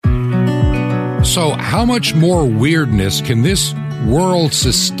So how much more weirdness can this world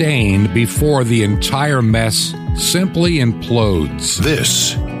sustain before the entire mess simply implodes?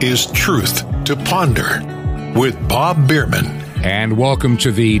 This is Truth to Ponder with Bob Bierman. And welcome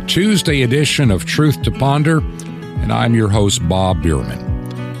to the Tuesday edition of Truth to Ponder, and I'm your host, Bob Bierman.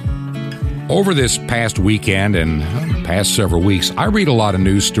 Over this past weekend and past several weeks, I read a lot of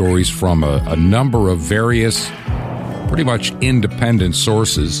news stories from a number of various, pretty much independent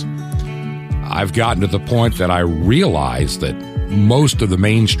sources. I've gotten to the point that I realize that most of the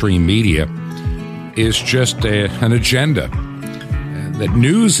mainstream media is just an agenda. That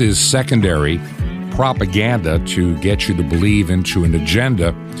news is secondary propaganda to get you to believe into an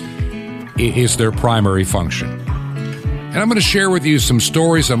agenda is their primary function. And I'm going to share with you some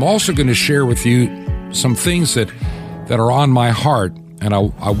stories. I'm also going to share with you some things that are on my heart, and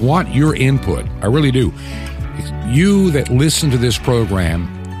I want your input. I really do. You that listen to this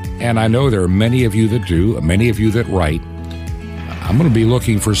program, and I know there are many of you that do, many of you that write, I'm going to be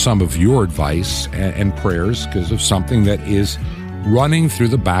looking for some of your advice and prayers because of something that is running through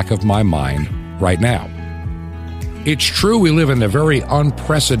the back of my mind right now. It's true we live in a very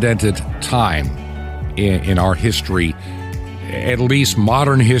unprecedented time in our history, at least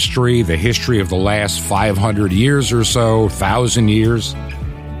modern history, the history of the last 500 years or so, 1,000 years,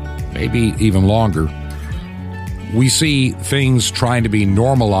 maybe even longer. We see things trying to be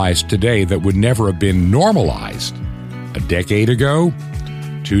normalized today that would never have been normalized a decade ago,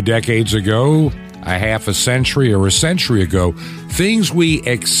 2 decades ago, a half a century or a century ago. Things we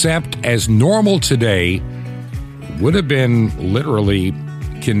accept as normal today would have been literally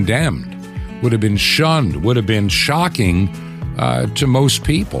condemned, would have been shunned, would have been shocking to most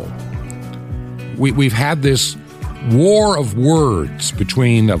people. We've had this war of words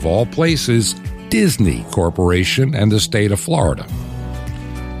between, of all places, Disney Corporation and the state of Florida.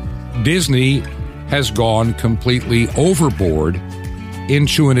 Disney has gone completely overboard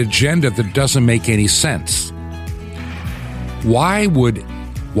into an agenda that doesn't make any sense. Why would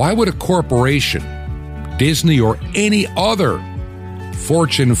a corporation, Disney or any other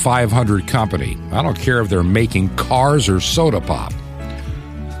Fortune 500 company, I don't care if they're making cars or soda pop,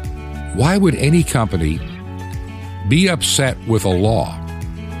 why would any company be upset with a law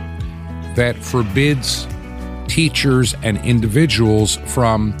that forbids teachers and individuals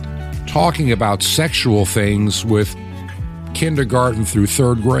from talking about sexual things with kindergarten through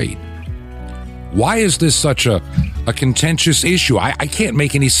 3rd grade? Why is this such a contentious issue? I can't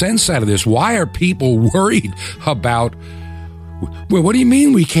make any sense out of this. Why are people worried about, well, what do you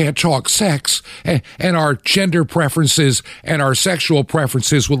mean we can't talk sex and our gender preferences and our sexual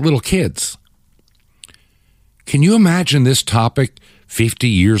preferences with little kids? Can you imagine this topic 50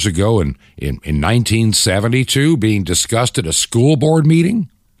 years ago in 1972 being discussed at a school board meeting?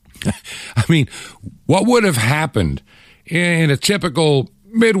 I mean, what would have happened in a typical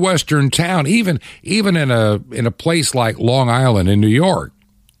Midwestern town, even in a place like Long Island in New York?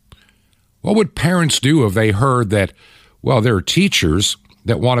 What would parents do if they heard that, well, there are teachers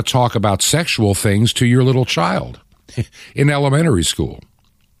that want to talk about sexual things to your little child in elementary school?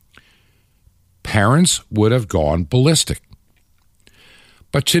 Parents would have gone ballistic.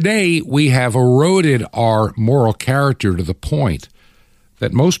 But today we have eroded our moral character to the point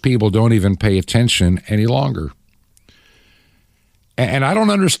that most people don't even pay attention any longer. And I don't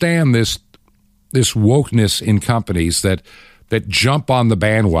understand this wokeness in companies that jump on the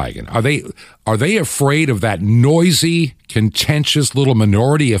bandwagon. Are they afraid of that noisy, contentious little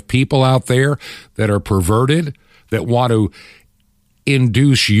minority of people out there that are perverted, that want to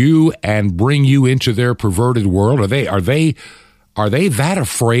induce you and bring you into their perverted world? Are they that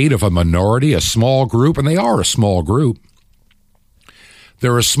afraid of a minority, a small group? And they are a small group.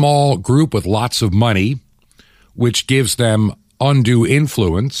 They're a small group with lots of money, which gives them undue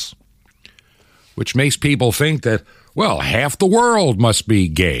influence, which makes people think that, well, half the world must be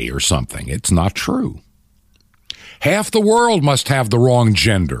gay or something. It's not true. Half the world must have the wrong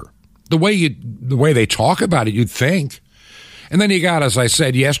gender. The way they talk about it, you'd think. And then you got, as I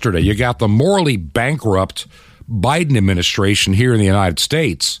said yesterday, you got the morally bankrupt Biden administration here in the United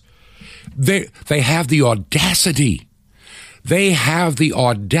States. They have the audacity. They have the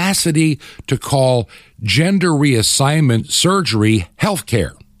audacity to call gender reassignment surgery health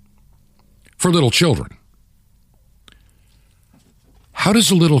care for little children. How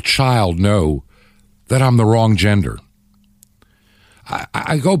does a little child know that I'm the wrong gender?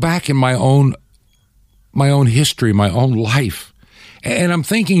 I go back in my own history, my own life, and I'm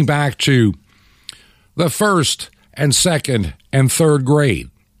thinking back to the 1st and 2nd and 3rd grade.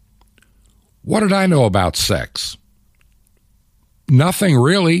 What did I know about sex? Nothing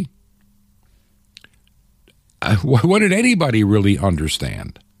really. What did anybody really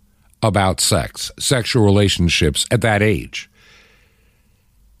understand about sex, sexual relationships at that age?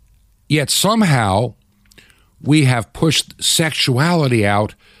 Yet somehow we have pushed sexuality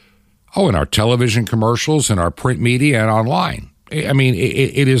out, in our television commercials, in our print media, and online. I mean,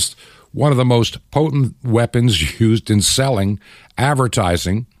 it is one of the most potent weapons used in selling,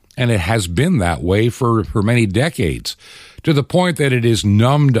 advertising, and it has been that way for many decades, to the point that it has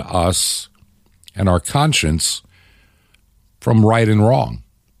numbed us and our conscience from right and wrong.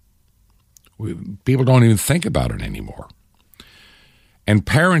 People don't even think about it anymore. And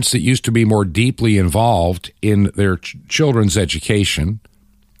parents that used to be more deeply involved in their children's education,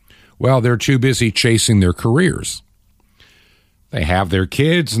 well, they're too busy chasing their careers. They have their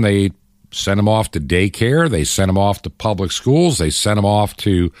kids and they send them off to daycare. They send them off to public schools. They send them off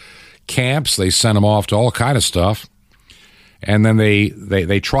to camps. They send them off to all kind of stuff. And then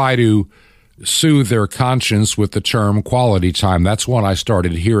they try to soothe their conscience with the term quality time. That's one I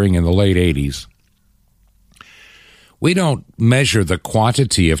started hearing in the late 80s. We don't measure the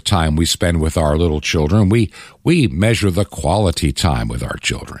quantity of time we spend with our little children. We measure the quality time with our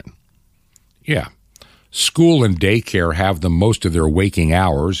children. Yeah. School and daycare have them most of their waking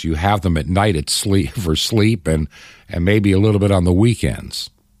hours. You have them at night for sleep and maybe a little bit on the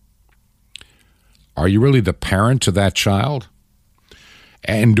weekends. Are you really the parent to that child?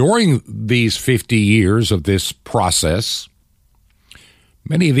 And during these 50 years of this process,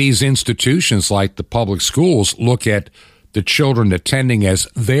 many of these institutions, like the public schools, look at the children attending as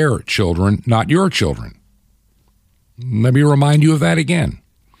their children, not your children. Let me remind you of that again.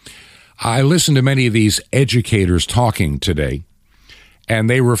 I listen to many of these educators talking today, and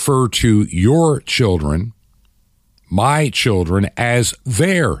they refer to your children, my children, as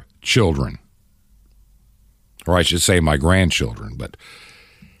their children. Or I should say my grandchildren, but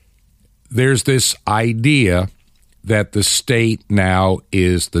there's this idea that the state now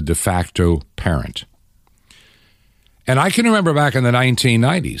is the de facto parent. And I can remember back in the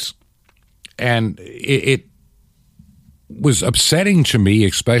 1990s, and it was upsetting to me,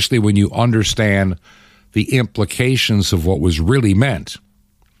 especially when you understand the implications of what was really meant.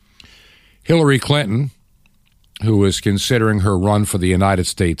 Hillary Clinton, who was considering her run for the United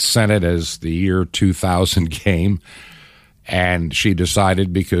States Senate as the year 2000 came, and she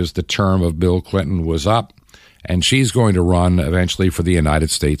decided, because the term of Bill Clinton was up, and she's going to run eventually for the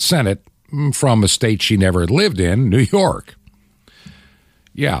United States Senate from a state she never had lived in, New York.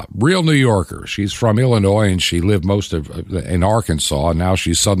 Yeah, real New Yorker. She's from Illinois, and she lived most of in Arkansas, and now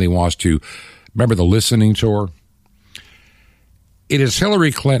she suddenly wants to, remember the listening tour? It is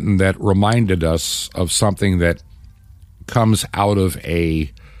Hillary Clinton that reminded us of something that comes out of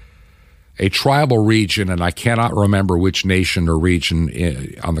a tribal region, and I cannot remember which nation or region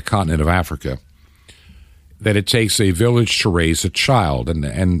on the continent of Africa, that it takes a village to raise a child.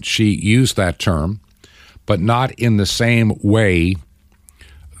 And she used that term, but not in the same way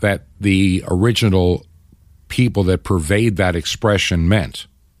that the original people that purveyed that expression meant.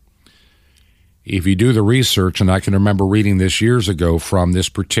 If you do the research, and I can remember reading this years ago from this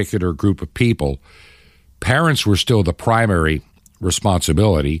particular group of people, parents were still the primary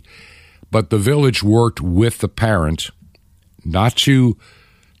responsibility, but the village worked with the parent not to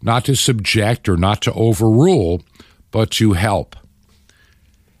subject or not to overrule, but to help.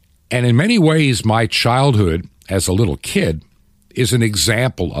 And in many ways, my childhood as a little kid is an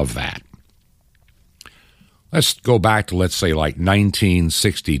example of that. Let's go back to, let's say, like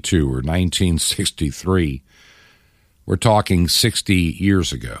 1962 or 1963. We're talking 60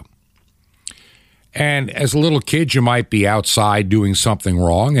 years ago. And as a little kid, you might be outside doing something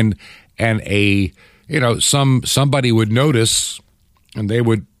wrong, and somebody would notice, and they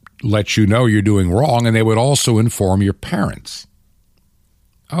would let you know you're doing wrong, and they would also inform your parents.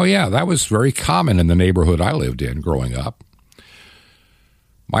 Oh yeah, that was very common in the neighborhood I lived in growing up.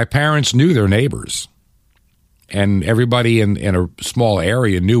 My parents knew their neighbors, and everybody in a small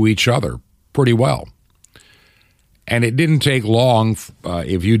area knew each other pretty well. And it didn't take long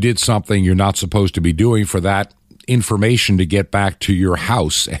if you did something you're not supposed to be doing for that information to get back to your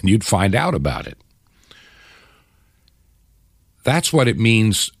house, and you'd find out about it. That's what it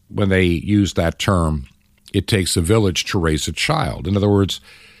means when they use that term, it takes a village to raise a child. In other words,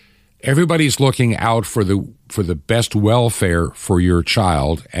 everybody's looking out for the best welfare for your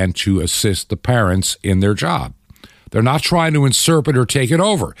child and to assist the parents in their job. They're not trying to usurp it or take it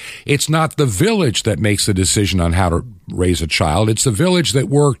over. It's not the village that makes the decision on how to raise a child. It's the village that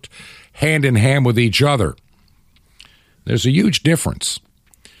worked hand in hand with each other. There's a huge difference.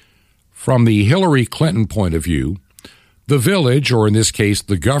 From the Hillary Clinton point of view, the village, or in this case,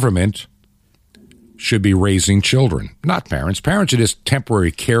 the government, should be raising children, not parents. Parents are just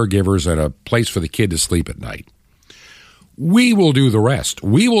temporary caregivers at a place for the kid to sleep at night. We will do the rest.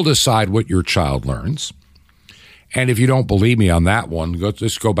 We will decide what your child learns. And if you don't believe me on that one,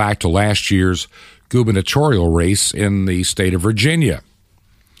 let's go back to last year's gubernatorial race in the state of Virginia.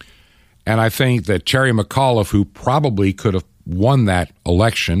 And I think that Terry McAuliffe, who probably could have won that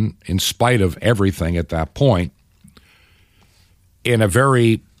election in spite of everything at that point, in a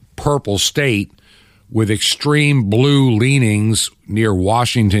very purple state with extreme blue leanings near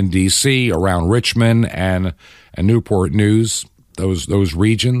Washington, D.C., around Richmond and Newport News, those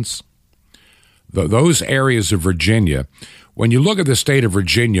regions, those areas of Virginia. When you look at the state of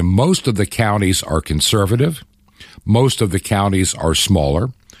Virginia, most of the counties are conservative. Most of the counties are smaller.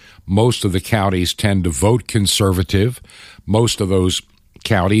 Most of the counties tend to vote conservative. Most of those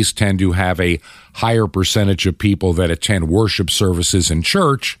counties tend to have a higher percentage of people that attend worship services in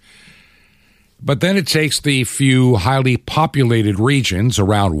church. But then it takes the few highly populated regions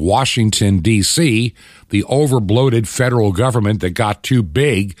around Washington, D.C., the overbloated federal government that got too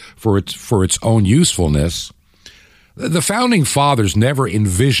big for its own usefulness. The Founding Fathers never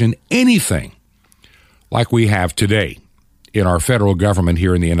envisioned anything like we have today in our federal government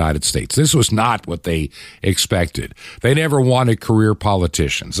here in the United States. This was not what they expected. They never wanted career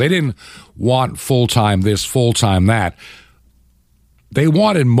politicians. They didn't want full-time this, full-time that. They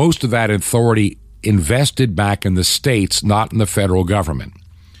wanted most of that authority invested back in the states, not in the federal government.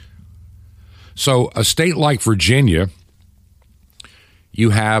 So a state like Virginia, you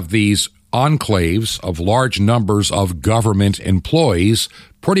have these enclaves of large numbers of government employees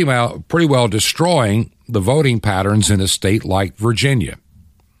pretty well destroying the voting patterns in a state like Virginia.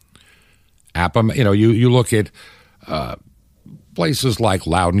 You look at places like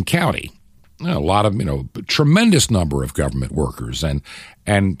Loudoun County, a lot of, tremendous number of government workers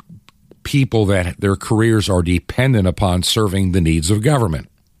and people that their careers are dependent upon serving the needs of government.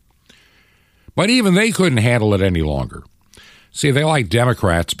 But even they couldn't handle it any longer. See, they like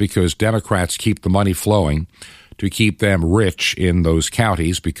Democrats because Democrats keep the money flowing to keep them rich in those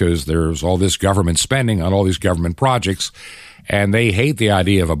counties because there's all this government spending on all these government projects, and they hate the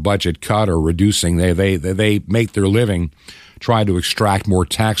idea of a budget cut or reducing. They make their living trying to extract more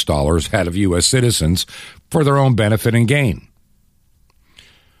tax dollars out of U.S. citizens for their own benefit and gain.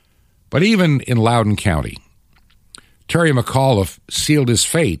 But even in Loudoun County, Terry McAuliffe sealed his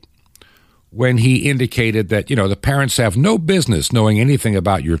fate when he indicated that, the parents have no business knowing anything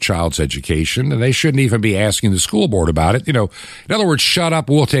about your child's education, and they shouldn't even be asking the school board about it. In other words, shut up,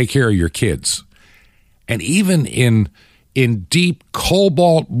 we'll take care of your kids. And even in deep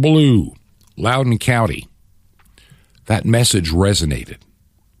cobalt blue, Loudoun County, that message resonated.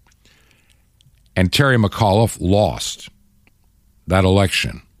 And Terry McAuliffe lost that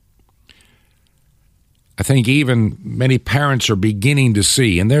election. I think even many parents are beginning to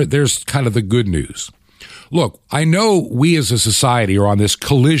see, and there's kind of the good news. Look, I know we as a society are on this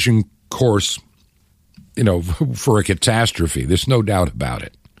collision course, for a catastrophe. There's no doubt about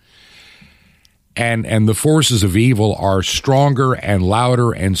it. And the forces of evil are stronger and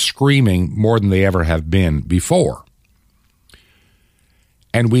louder and screaming more than they ever have been before.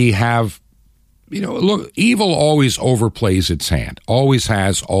 And we have, look, evil always overplays its hand, always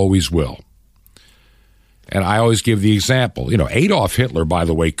has, always will. And I always give the example, Adolf Hitler, by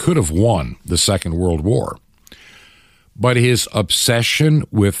the way, could have won the Second World War. But his obsession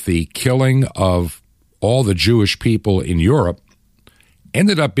with the killing of all the Jewish people in Europe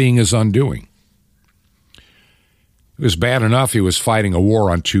ended up being his undoing. It was bad enough he was fighting a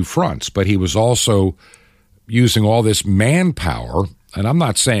war on two fronts, but he was also using all this manpower, and I'm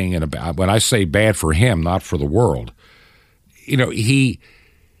not saying when I say bad for him, not for the world,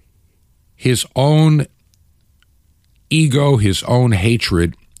 his own ego, his own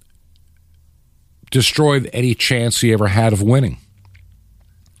hatred, destroyed any chance he ever had of winning.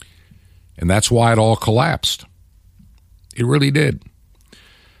 And that's why it all collapsed. It really did.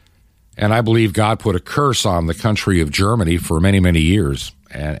 And I believe God put a curse on the country of Germany for many, many years.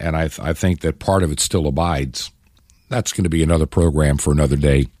 And I think that part of it still abides. That's going to be another program for another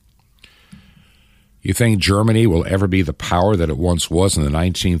day. You think Germany will ever be the power that it once was in the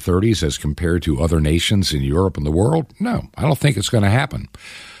 1930s as compared to other nations in Europe and the world? No, I don't think it's going to happen.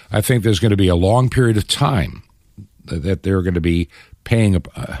 I think there's going to be a long period of time that they're going to be paying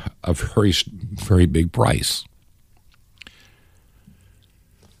a very, very big price.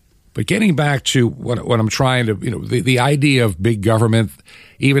 But getting back to what I'm trying to, the idea of big government,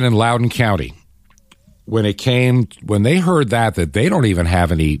 even in Loudoun County, when they heard that they don't even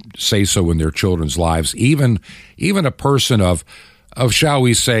have any say-so in their children's lives, even a person of shall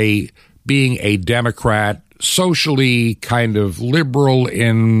we say, being a Democrat, socially kind of liberal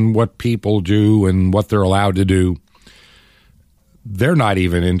in what people do and what they're allowed to do, they're not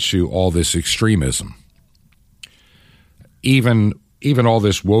even into all this extremism. Even all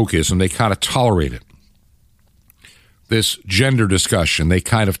this wokeism, they kind of tolerate it. This gender discussion, they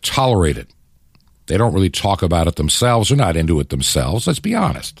kind of tolerate it. They don't really talk about it themselves. They're not into it themselves. Let's be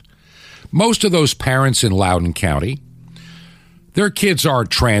honest. Most of those parents in Loudoun County, their kids aren't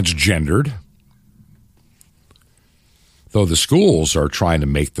transgendered, though the schools are trying to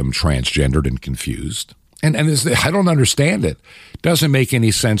make them transgendered and confused. And I don't understand it. It doesn't make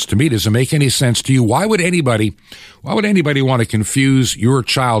any sense to me. Does it make any sense to you? Why would anybody want to confuse your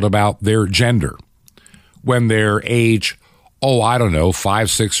child about their gender when they're age, 5,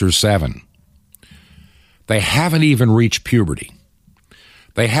 6, or 7? They haven't even reached puberty.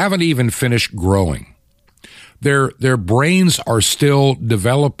 They haven't even finished growing. Their brains are still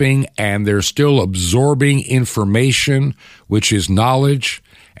developing and they're still absorbing information, which is knowledge,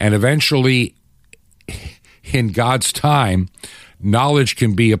 and eventually, in God's time, knowledge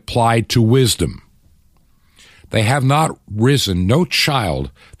can be applied to wisdom. They have not risen. No child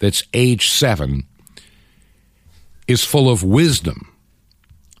that's age 7 is full of wisdom.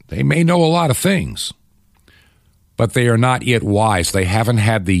 They may know a lot of things, but they are not yet wise. They haven't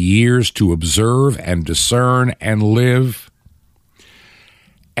had the years to observe and discern and live.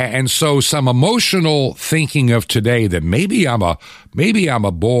 And so some emotional thinking of today that maybe I'm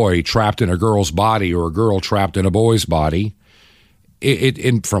a boy trapped in a girl's body or a girl trapped in a boy's body,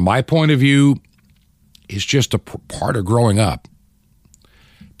 it from my point of view, is just a part of growing up,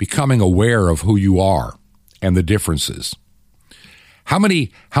 becoming aware of who you are and the differences. How many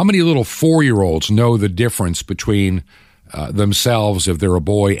little 4-year-olds know the difference between themselves if they're a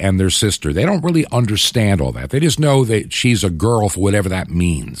boy and their sister? They don't really understand all that. They just know that she's a girl for whatever that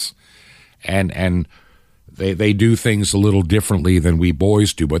means. And they do things a little differently than we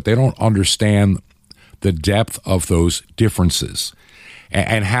boys do, but they don't understand the depth of those differences.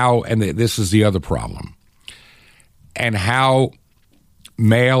 And this is the other problem, and how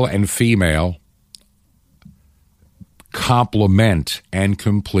male and female complement and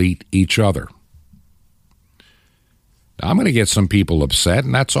complete each other. Now, I'm going to get some people upset,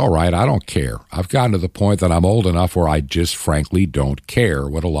 and that's all right. I don't care. I've gotten to the point that I'm old enough where I just frankly don't care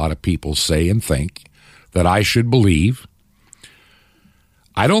what a lot of people say and think that I should believe.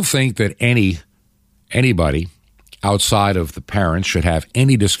 I don't think that anybody outside of the parents should have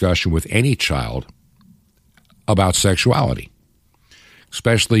any discussion with any child about sexuality,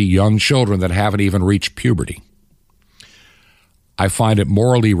 especially young children that haven't even reached puberty. I find it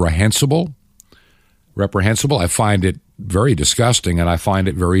morally reprehensible. I find it very disgusting, and I find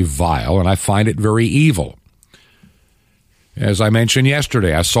it very vile, and I find it very evil. As I mentioned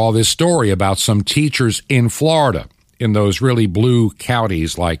yesterday, I saw this story about some teachers in Florida, in those really blue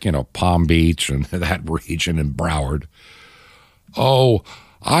counties like, Palm Beach and that region and Broward. Oh,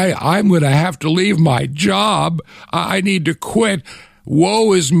 I'm going to have to leave my job. I need to quit.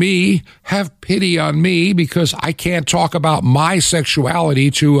 Woe is me, have pity on me, because I can't talk about my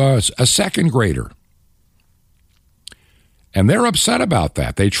sexuality to a second grader. And they're upset about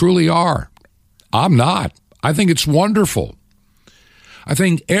that. They truly are. I'm not. I think it's wonderful. I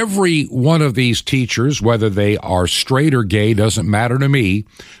think every one of these teachers, whether they are straight or gay, doesn't matter to me,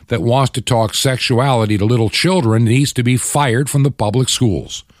 that wants to talk sexuality to little children needs to be fired from the public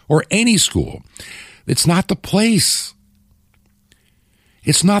schools or any school. It's not the place.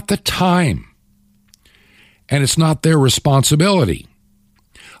 It's not the time, and it's not their responsibility,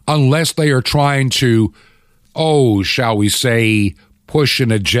 unless they are trying to, shall we say, push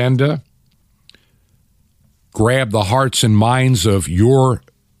an agenda, grab the hearts and minds of your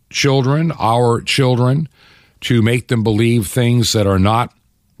children, our children, to make them believe things that are not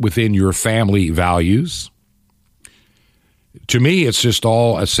within your family values. To me, it's just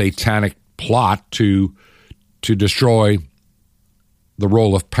all a satanic plot to destroy the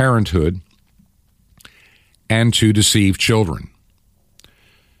role of parenthood and to deceive children.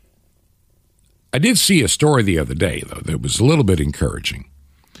 I did see a story the other day, though, that was a little bit encouraging,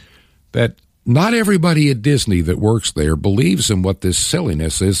 that not everybody at Disney that works there believes in what this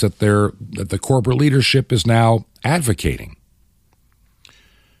silliness is that the corporate leadership is now advocating.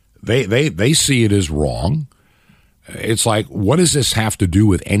 They see it as wrong. It's like, what does this have to do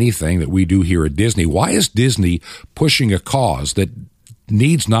with anything that we do here at Disney? Why is Disney pushing a cause that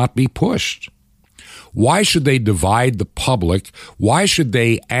needs not be pushed? Why should they divide the public? Why should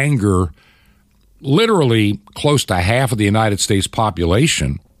they anger literally close to half of the United States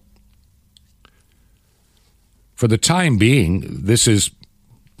population? For the time being, this is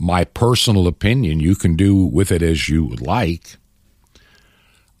my personal opinion. You can do with it as you would like.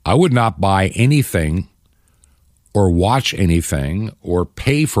 I would not buy anything or watch anything or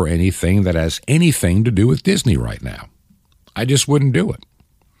pay for anything that has anything to do with Disney right now. I just wouldn't do it.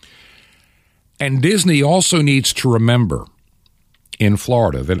 And Disney also needs to remember in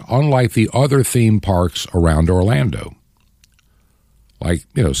Florida that unlike the other theme parks around Orlando, like,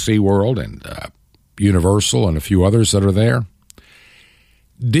 SeaWorld and Universal and a few others that are there,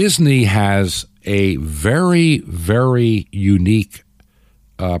 Disney has a very, very unique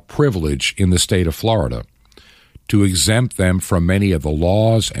privilege in the state of Florida to exempt them from many of the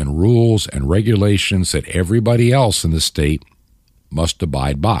laws and rules and regulations that everybody else in the state must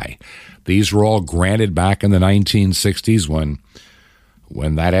abide by. These were all granted back in the 1960s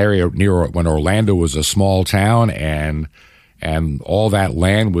when that area when Orlando was a small town and all that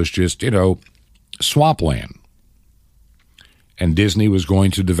land was just, swampland. And Disney was going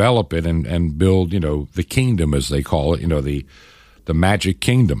to develop it and build, the kingdom, as they call it, the Magic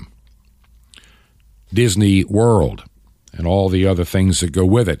Kingdom, Disney World, and all the other things that go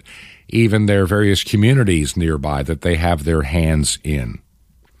with it, even their various communities nearby that they have their hands in.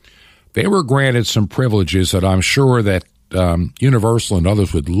 They were granted some privileges that I'm sure that Universal and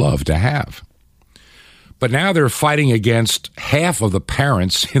others would love to have. But now they're fighting against half of the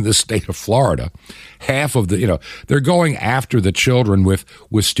parents in the state of Florida. Half of they're going after the children with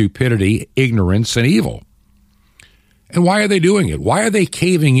stupidity, ignorance, and evil. And why are they doing it? Why are they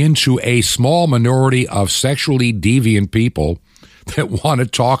caving into a small minority of sexually deviant people that want to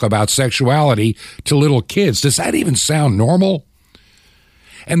talk about sexuality to little kids? Does that even sound normal?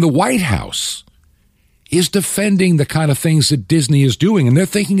 And the White House is defending the kind of things that Disney is doing, and they're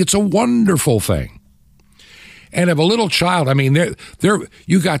thinking it's a wonderful thing. And if a little child,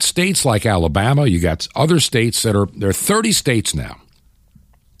 you got states like Alabama, you got other states there are 30 states now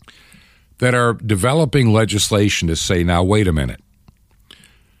that are developing legislation to say, now, wait a minute.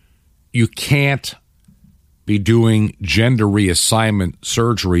 You can't be doing gender reassignment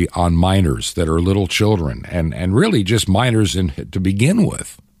surgery on minors that are little children and really just minors to begin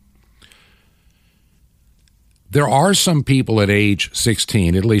with. There are some people at age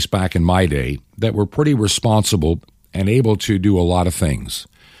 16, at least back in my day, that were pretty responsible and able to do a lot of things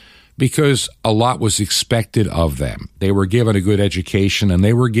because a lot was expected of them. They were given a good education and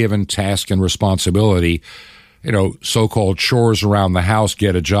they were given task and responsibility, so-called chores around the house,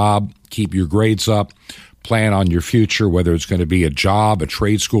 get a job, keep your grades up, plan on your future, whether it's going to be a job, a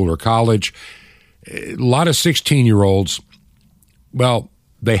trade school, or college. A lot of 16-year-olds,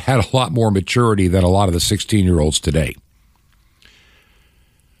 they had a lot more maturity than a lot of the 16-year-olds today.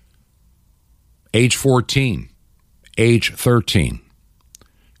 Age 14, age 13.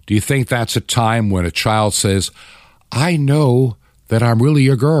 Do you think that's a time when a child says, I know that I'm really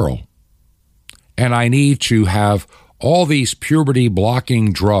a girl, and I need to have all these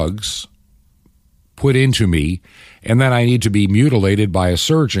puberty-blocking drugs put into me, and then I need to be mutilated by a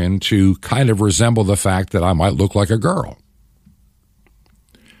surgeon to kind of resemble the fact that I might look like a girl?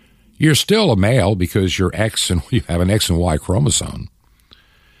 You're still a male because you have an X and Y chromosome.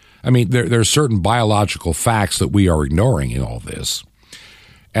 There are certain biological facts that we are ignoring in all this.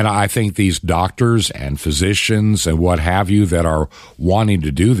 And I think these doctors and physicians and what have you that are wanting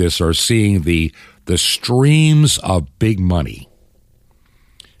to do this are seeing the streams of big money.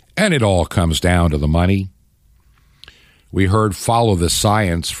 And it all comes down to the money. We heard follow the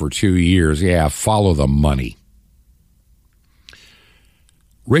science for 2 years. Yeah, follow the money.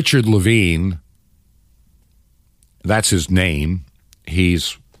 Richard Levine, that's his name.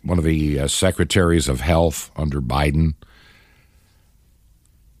 He's one of the secretaries of health under Biden,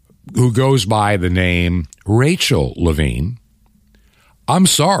 who goes by the name Rachel Levine. I'm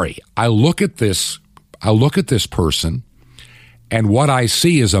sorry. I look at this person, and what I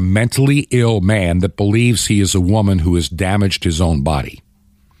see is a mentally ill man that believes he is a woman who has damaged his own body.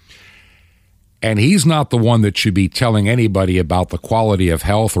 And he's not the one that should be telling anybody about the quality of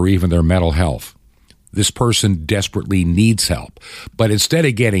health or even their mental health. This person desperately needs help. But instead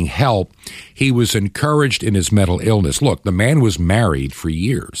of getting help, he was encouraged in his mental illness. Look, the man was married for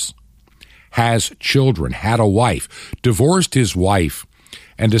years, has children, had a wife, divorced his wife,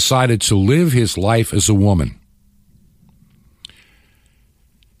 and decided to live his life as a woman.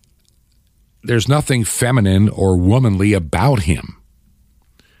 There's nothing feminine or womanly about him.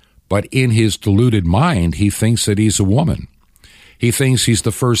 But in his deluded mind, he thinks that he's a woman. He thinks he's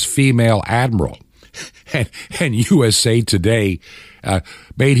the first female admiral. And USA Today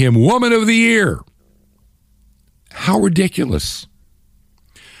made him Woman of the Year. How ridiculous.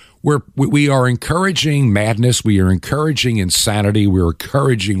 We are encouraging madness. We are encouraging insanity. We're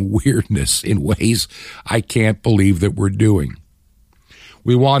encouraging weirdness in ways I can't believe that we're doing.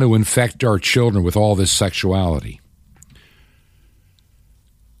 We want to infect our children with all this sexuality.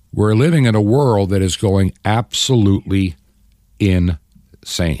 We're living in a world that is going absolutely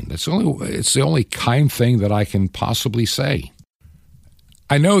insane. It's the only kind thing that I can possibly say.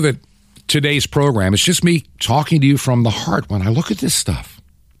 I know that today's program is just me talking to you from the heart when I look at this stuff.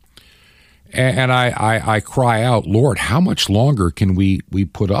 And I cry out, Lord, how much longer can we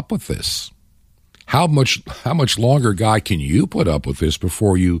put up with this? How much longer, God, can you put up with this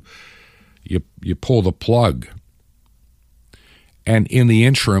before you pull the plug? And in the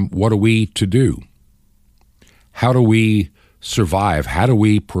interim, what are we to do? How do we survive? How do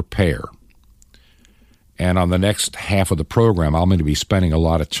we prepare? And on the next half of the program, I'm going to be spending a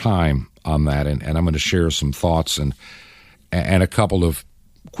lot of time on that, and I'm going to share some thoughts and a couple of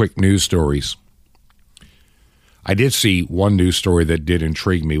quick news stories. I did see one news story that did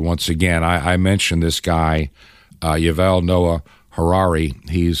intrigue me. Once again, I mentioned this guy, Yuval Noah Harari.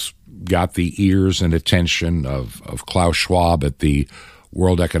 He's got the ears and attention of Klaus Schwab at the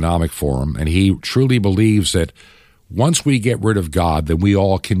World Economic Forum, and he truly believes that once we get rid of God, then we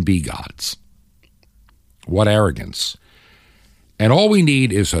all can be gods. What arrogance. And all we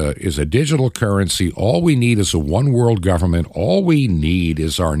need is a digital currency. All we need is a one world government. All we need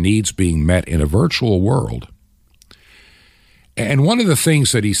is our needs being met in a virtual world. And one of the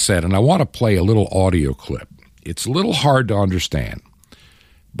things that he said, and I want to play a little audio clip. It's a little hard to understand,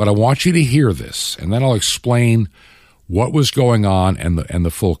 but I want you to hear this, and then I'll explain what was going on and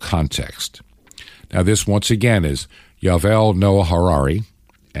the full context. Now, this, once again, is Yuval Noah Harari,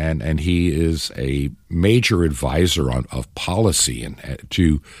 and he is a major advisor of policy and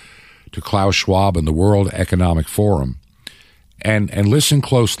to Klaus Schwab and the World Economic Forum. And listen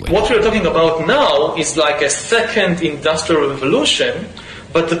closely. What we're talking about now is like a second industrial revolution,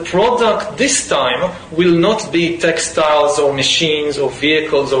 but the product this time will not be textiles or machines or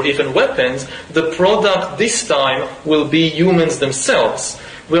vehicles or even weapons. The product this time will be humans themselves.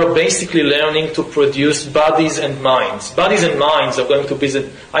 We are basically learning to produce bodies and minds. Bodies and minds are going to be,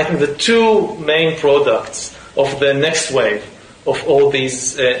 I think, the two main products of the next wave of all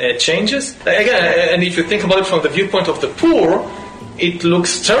these changes. Again, and if you think about it from the viewpoint of the poor, it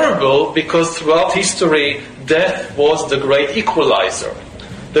looks terrible because throughout history, death was the great equalizer.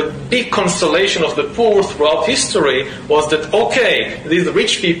 The big consolation of the poor throughout history was that, okay, these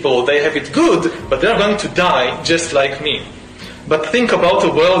rich people, they have it good, but they're going to die just like me. But think about a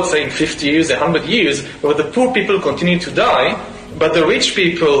world, say, in 50 years, 100 years, where the poor people continue to die, but the rich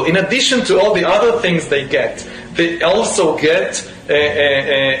people, in addition to all the other things they get, they also get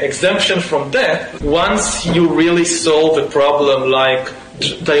exemption from death once you really solve a problem like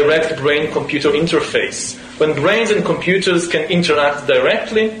direct brain-computer interface. When brains and computers can interact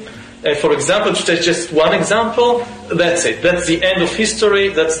directly, for example, to take just one example, that's it. That's the end of history.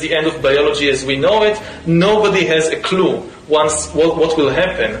 That's the end of biology as we know it. Nobody has a clue what will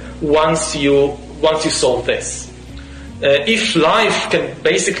happen once you solve this. If life can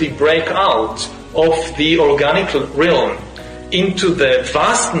basically break out of the organic realm into the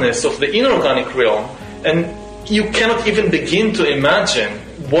vastness of the inorganic realm, and you cannot even begin to imagine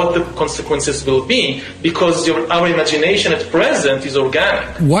what the consequences will be, because our imagination at present is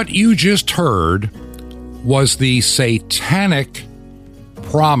organic. What you just heard was the satanic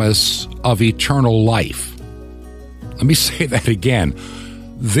promise of eternal life. Let me say that again.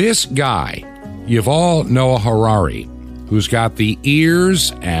 This guy, Yuval Noah Harari, who's got the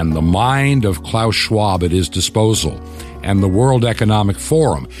ears and the mind of Klaus Schwab at his disposal, and the World Economic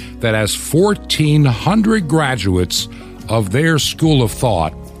Forum, that has 1,400 graduates of their school of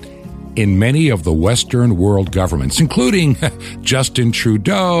thought in many of the Western world governments, including Justin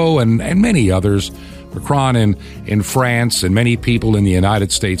Trudeau and many others, Macron in France, and many people in the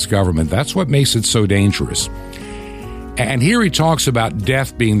United States government. That's what makes it so dangerous. And here he talks about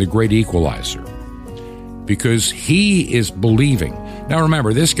death being the great equalizer, because he is believing. Now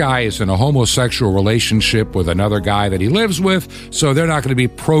remember, this guy is in a homosexual relationship with another guy that he lives with, so they're not going to be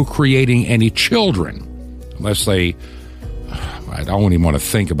procreating any children, unless they, I don't even want to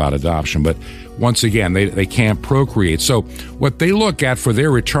think about adoption, but once again, they can't procreate. So what they look at for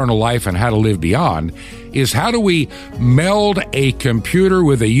their eternal life and how to live beyond is, how do we meld a computer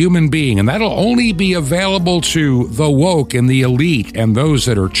with a human being? And that'll only be available to the woke and the elite and those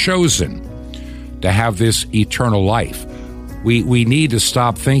that are chosen to have this eternal life. We need to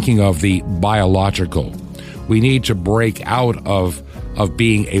stop thinking of the biological. We need to break out of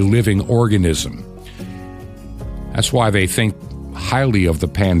being a living organism. That's why they think highly of the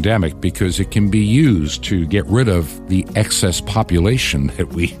pandemic because it can be used to get rid of the excess population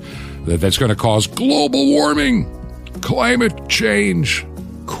that's going to cause global warming, climate change,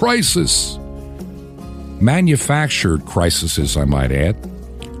 crisis, manufactured crises, I might add,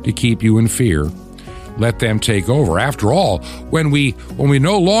 to keep you in fear. Let them take over. After all, when we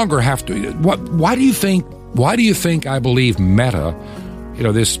no longer have to, why do you think I believe Meta,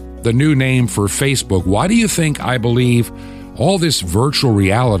 the new name for Facebook, why do you think I believe all this virtual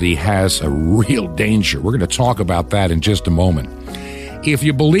reality has a real danger? We're going to talk about that in just a moment. If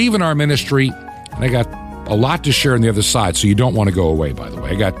you believe in our ministry, and I got a lot to share on the other side, so you don't want to go away, by the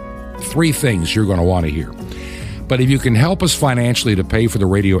way. I got 3 things you're going to want to hear. But if you can help us financially to pay for the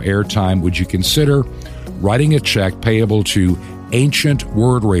radio airtime, would you consider writing a check payable to Ancient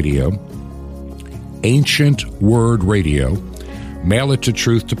Word Radio? Ancient Word Radio. Mail it to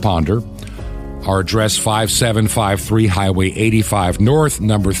Truth to Ponder. Our address, 5753 Highway 85 North,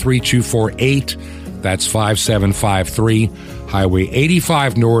 number 3248. That's 5753 Highway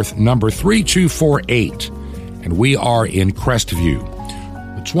 85 North, number 3248. And we are in Crestview.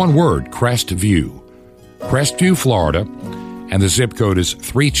 It's one word, Crestview. Crestview, Florida. And the zip code is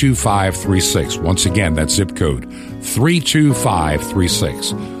 32536. Once again, that zip code,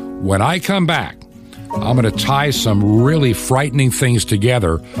 32536. When I come back, I'm going to tie some really frightening things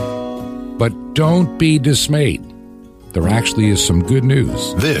together, but don't be dismayed. There actually is some good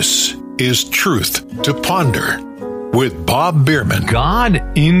news. This is Truth to Ponder with Bob Bierman. God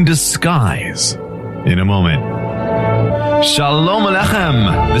in disguise. In a moment. Shalom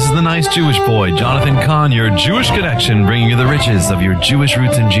Aleichem. This is the nice Jewish boy, Jonathan Kahn, your Jewish connection, bringing you the riches of your Jewish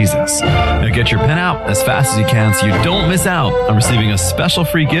roots in Jesus. Now get your pen out as fast as you can so you don't miss out on receiving a special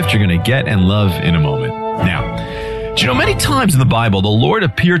free gift you're going to get and love in a moment. Now, do you know many times in the Bible, the Lord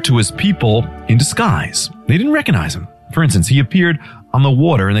appeared to his people in disguise. They didn't recognize him. For instance, he appeared on the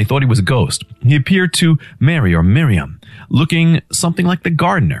water and they thought he was a ghost. He appeared to Mary or Miriam, looking something like the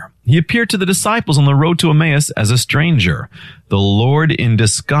gardener. He appeared to the disciples on the road to Emmaus as a stranger. The Lord in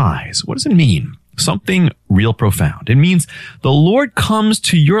disguise. What does it mean? Something real profound. It means the Lord comes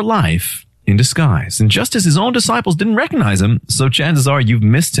to your life in disguise. And just as his own disciples didn't recognize him, so chances are you've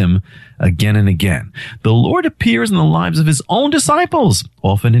missed him again and again. The Lord appears in the lives of his own disciples,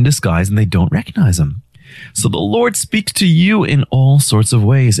 often in disguise, and they don't recognize him. So the Lord speaks to you in all sorts of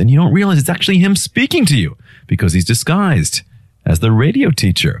ways, and you don't realize it's actually him speaking to you because he's disguised as the radio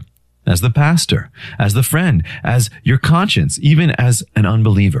teacher, as the pastor, as the friend, as your conscience, even as an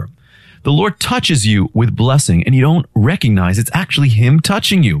unbeliever. The Lord touches you with blessing, and you don't recognize it's actually him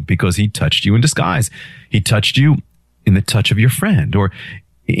touching you because he touched you in disguise. He touched you in the touch of your friend, or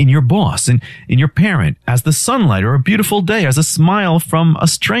in your boss, in your parent, as the sunlight or a beautiful day, as a smile from a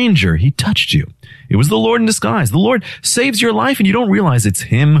stranger. He touched you. It was the Lord in disguise. The Lord saves your life, and you don't realize it's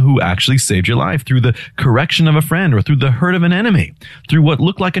him who actually saved your life through the correction of a friend or through the hurt of an enemy, through what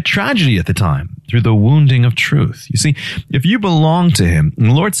looked like a tragedy at the time, through the wounding of truth. You see, if you belong to him, and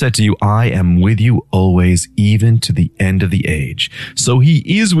the Lord said to you, I am with you always, even to the end of the age. So he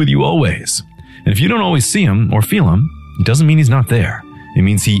is with you always. And if you don't always see him or feel him, it doesn't mean he's not there. It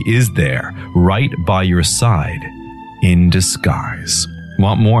means he is there, right by your side, in disguise.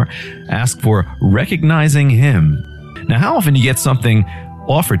 Want more? Ask for recognizing him. Now, how often do you get something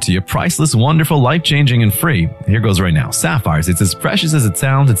offered to you, priceless, wonderful, life-changing, and free? Here goes right now. Sapphires. It's as precious as it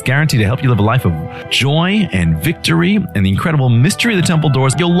sounds. It's guaranteed to help you live a life of joy and victory and the incredible mystery of the temple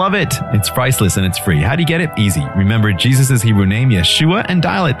doors. You'll love it. It's priceless and it's free. How do you get it? Easy. Remember Jesus' Hebrew name, Yeshua, and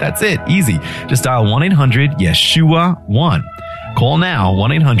dial it. That's it. Easy. Just dial 1-800-YESHUA-1. Call now,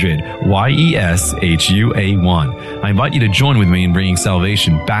 1-800-YESHUA-1. I invite you to join with me in bringing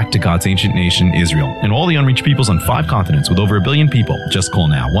salvation back to God's ancient nation, Israel, and all the unreached peoples on 5 continents with over 1 billion people. Just call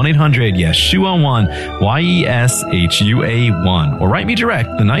now, 1-800-YESHUA-1, YESHUA-1. Or write me direct,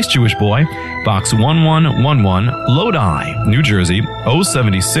 The Nice Jewish Boy, Box 1111, Lodi, New Jersey,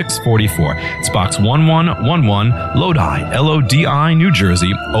 07644. It's Box 1111, Lodi, Lodi, New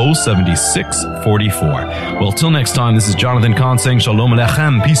Jersey, 07644. Well, till next time, this is Jonathan Kahn saying Shalom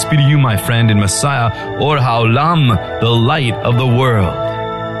Aleichem, peace be to you, my friend in Messiah, Or Haolam, the light of the world.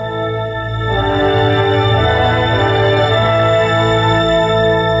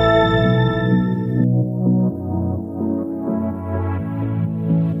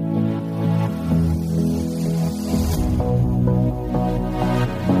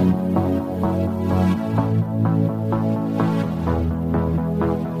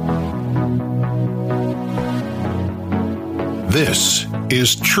 This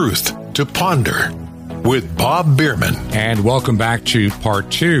is Truth to Ponder with Bob Bierman. And welcome back to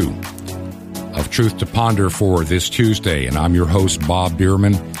part 2 of Truth to Ponder for this Tuesday, and I'm your host, Bob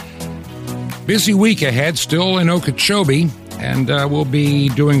Bierman. Busy week ahead, still in Okeechobee, and we'll be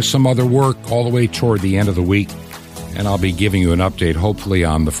doing some other work all the way toward the end of the week, and I'll be giving you an update hopefully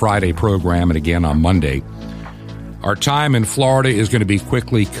on the Friday program and again on Monday. Our time in Florida is going to be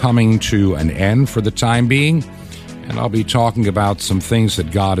quickly coming to an end for the time being, and I'll be talking about some things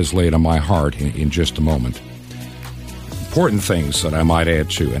that God has laid on my heart in just a moment. Important things that I might add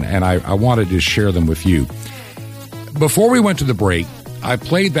to, and I wanted to share them with you. Before we went to the break, I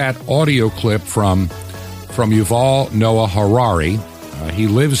played that audio clip from Yuval Noah Harari. He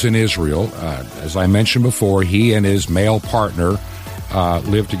lives in Israel. As I mentioned before, he and his male partner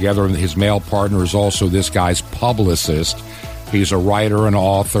live together, and his male partner is also this guy's publicist. He's a writer, an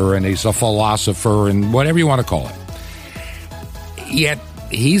author, and he's a philosopher, and whatever you want to call it. Yet,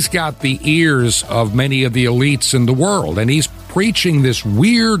 he's got the ears of many of the elites in the world, and he's preaching this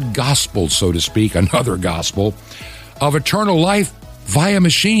weird gospel, so to speak, another gospel, of eternal life via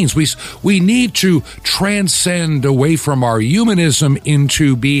machines. We need to transcend away from our humanism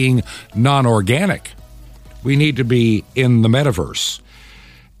into being non-organic. We need to be in the Metaverse.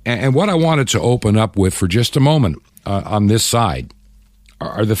 And what I wanted to open up with for just a moment on this side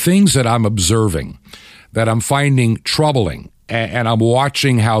are the things that I'm observing, that I'm finding troubling, and I'm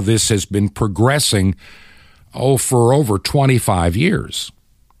watching how this has been progressing, for over 25 years.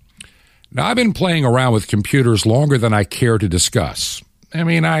 Now, I've been playing around with computers longer than I care to discuss. I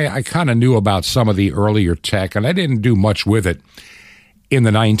mean, I kind of knew about some of the earlier tech, and I didn't do much with it in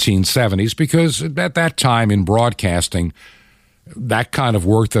the 1970s because at that time in broadcasting, that kind of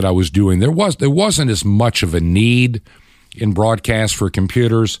work that I was doing, there wasn't as much of a need in broadcast for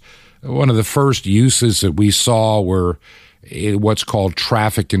computers. One of the first uses that we saw were what's called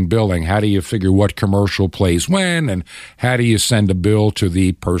traffic and billing. How do you figure what commercial plays when, and how do you send a bill to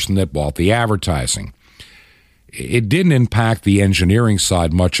the person that bought the advertising? It didn't impact the engineering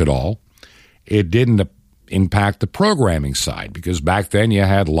side much at all. It didn't impact the programming side, because back then you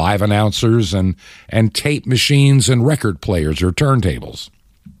had live announcers and tape machines and record players or turntables.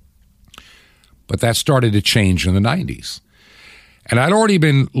 But that started to change in the 90s. And I'd already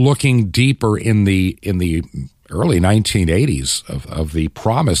been looking deeper in the early 1980s of the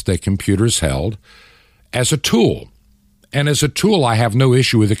promise that computers held as a tool. And as a tool, I have no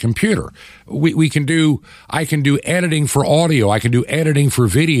issue with a computer. I can do editing for audio. I can do editing for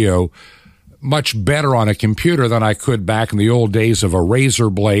video much better on a computer than I could back in the old days of a razor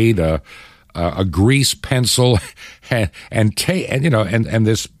blade, a grease pencil, and tape, and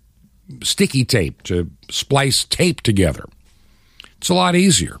this sticky tape to splice tape together. It's a lot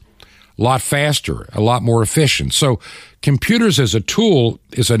easier, a lot faster, a lot more efficient. So computers as a tool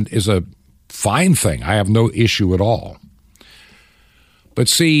is a fine thing. I have no issue at all. But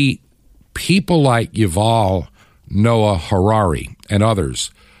see, people like Yuval Noah Harari and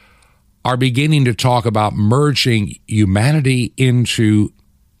others are beginning to talk about merging humanity into,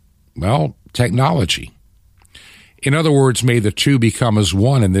 technology. In other words, may the two become as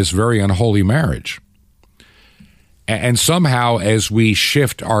one in this very unholy marriage. And somehow, as we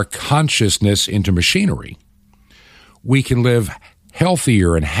shift our consciousness into machinery, we can live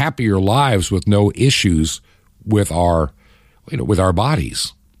healthier and happier lives with no issues with our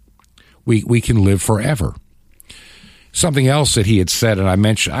bodies. We can live forever. Something else that he had said, and I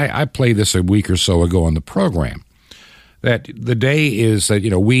mentioned, I played this a week or so ago on the program, that the day is that,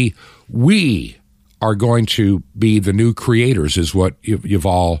 we are going to be the new creators, is what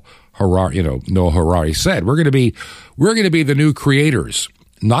Yuval Harari, Noah Harari said. We're going to be the new creators,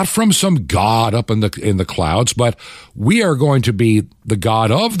 not from some god up in the clouds, but we are going to be the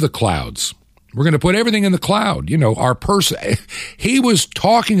God of the clouds. We're going to put everything in the cloud. Our person. He was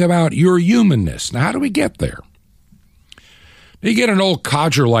talking about your humanness. Now, how do we get there? You get an old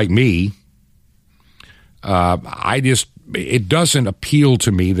codger like me. It doesn't appeal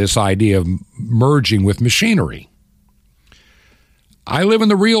to me, this idea of merging with machinery. I live in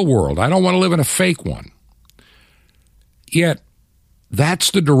the real world. I don't want to live in a fake one. Yet,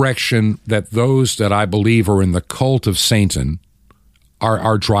 that's the direction that those that I believe are in the cult of Satan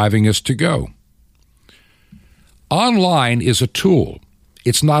are driving us to go. Online is a tool.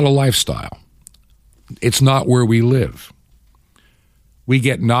 It's not a lifestyle. It's not where we live. We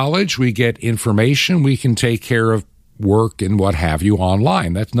get knowledge, we get information, we can take care of work and what have you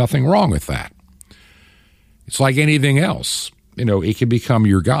online. That's nothing wrong with that. It's like anything else. It can become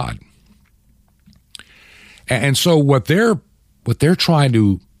your God. And so what they're trying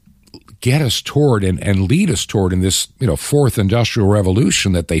to get us toward and lead us toward in this, fourth industrial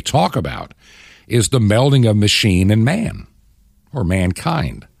revolution that they talk about is the melding of machine and man, or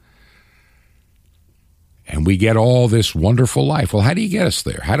mankind. and we get all this wonderful life. Well, how do you get us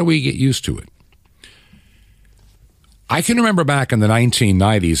there? How do we get used to it? I can remember back in the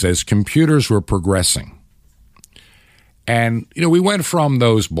 1990s as computers were progressing. And, we went from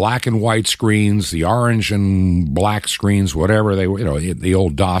those black and white screens, the orange and black screens, whatever they were, the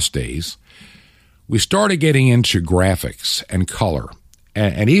old DOS days. We started getting into graphics and color.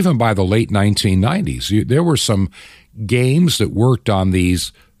 And even by the late 1990s, there were some games that worked on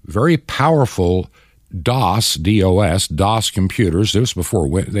these very powerful DOS computers. This was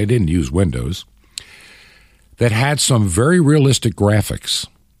before they didn't use Windows, that had some very realistic graphics.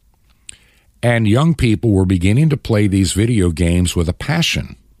 And young people were beginning to play these video games with a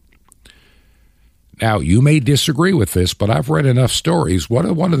passion. Now, you may disagree with this, but I've read enough stories. One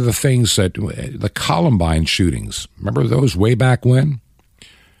of the things that the Columbine shootings, remember those way back when?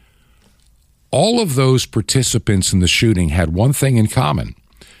 All of those participants in the shooting had one thing in common.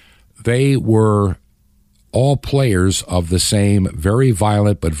 They were all players of the same very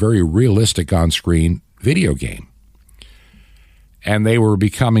violent but very realistic on-screen video game. And they were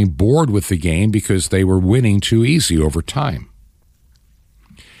becoming bored with the game because they were winning too easy over time.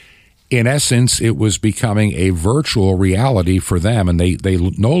 In essence, it was becoming a virtual reality for them, and they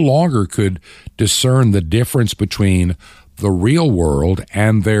no longer could discern the difference between the real world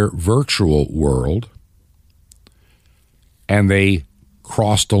and their virtual world, and they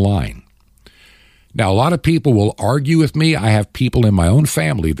crossed a line. Now, a lot of people will argue with me. I have people in my own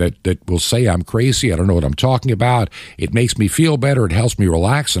family that will say I'm crazy. I don't know what I'm talking about. It makes me feel better. It helps me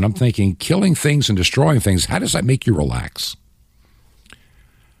relax. And I'm thinking, killing things and destroying things, how does that make you relax?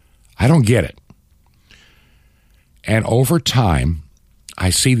 I don't get it. And over time,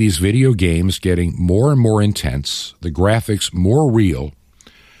 I see these video games getting more and more intense, the graphics more real,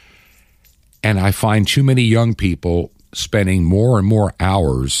 and I find too many young people spending more and more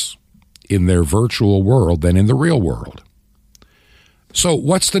hours in their virtual world than in the real world. So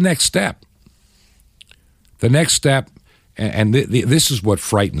what's the next step? The next step, and this is what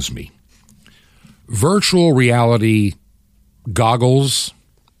frightens me, virtual reality goggles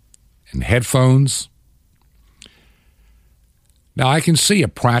and headphones. Now, I can see a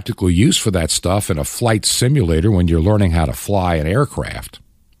practical use for that stuff in a flight simulator when you're learning how to fly an aircraft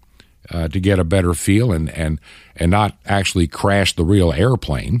to get a better feel and not actually crash the real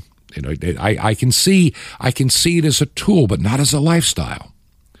airplane. I can see it as a tool, but not as a lifestyle.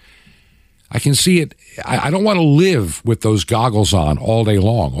 I can see it. I don't want to live with those goggles on all day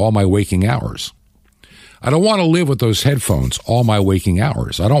long, all my waking hours. I don't want to live with those headphones all my waking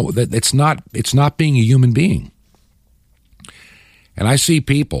hours. It's not being a human being. And I see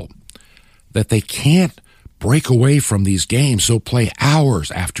people that they can't break away from these games, so play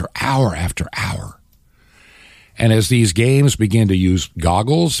hours after hour after hour. And as these games begin to use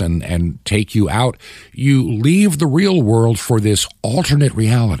goggles and take you out, you leave the real world for this alternate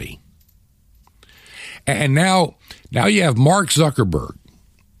reality. And now you have Mark Zuckerberg,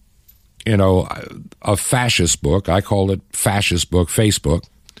 a fascist book. I call it fascist book, Facebook.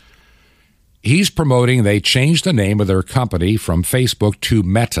 He's promoting, they changed the name of their company from Facebook to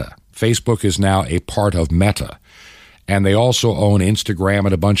Meta. Facebook is now a part of Meta. And they also own Instagram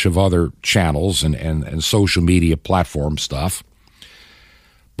and a bunch of other channels and social media platform stuff.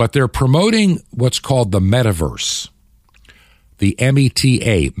 But they're promoting what's called the Metaverse, the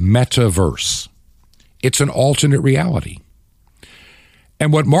META, Metaverse. It's an alternate reality.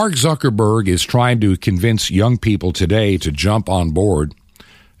 And what Mark Zuckerberg is trying to convince young people today to jump on board,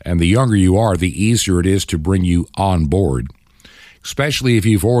 and the younger you are, the easier it is to bring you on board, especially if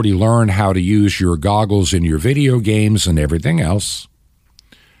you've already learned how to use your goggles in your video games and everything else.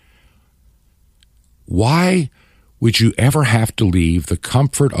 Why would you ever have to leave the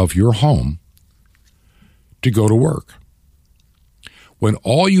comfort of your home to go to work, when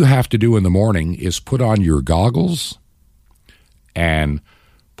all you have to do in the morning is put on your goggles and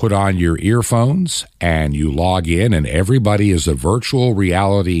put on your earphones and you log in and everybody is a virtual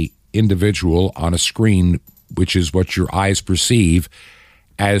reality individual on a screen, which is what your eyes perceive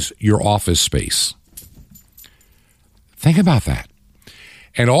as your office space. Think about that.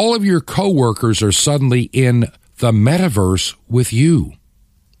 And all of your coworkers are suddenly in the metaverse with you.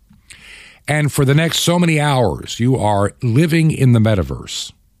 And for the next so many hours, you are living in the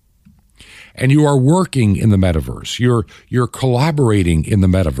metaverse. And you are working in the metaverse. You're collaborating in the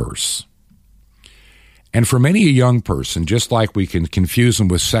metaverse. And for many a young person, just like we can confuse them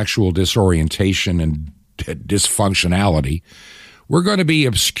with sexual disorientation and dysfunctionality, we're going to be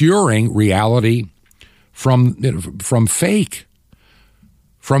obscuring reality from fake,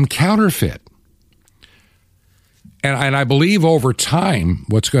 from counterfeit. And I believe over time,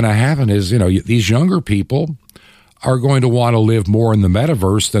 what's going to happen is, these younger people are going to want to live more in the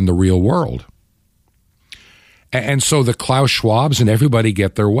metaverse than the real world. And so the Klaus Schwabs and everybody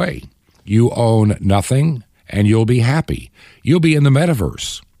get their way. You own nothing and you'll be happy. You'll be in the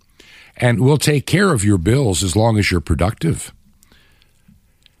metaverse. And we'll take care of your bills as long as you're productive.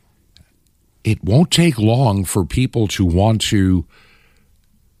 It won't take long for people to want to,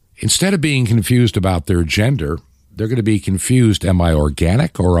 instead of being confused about their gender, they're going to be confused, am I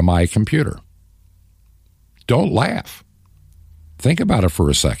organic or am I a computer? Don't laugh. Think about it for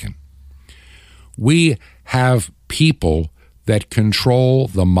a second. We have people that control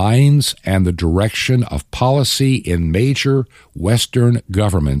the minds and the direction of policy in major Western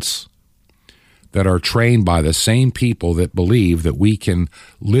governments that are trained by the same people that believe that we can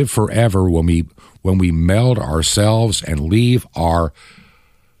live forever when we meld ourselves and leave our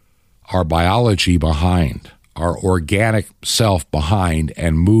biology behind, our organic self behind,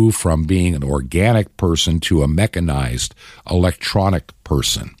 and move from being an organic person to a mechanized electronic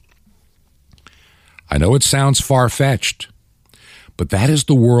person. I know it sounds far-fetched, but that is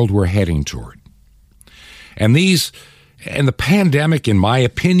the world we're heading toward. And the pandemic, in my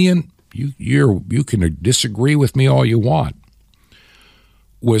opinion, you can disagree with me all you want,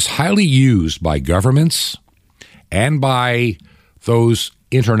 was highly used by governments and by those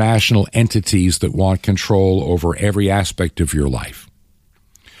international entities that want control over every aspect of your life.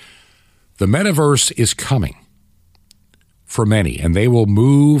 The metaverse is coming for many, and they will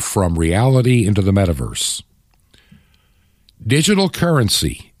move from reality into the metaverse. Digital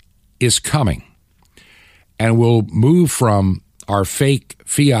currency is coming and will move from our fake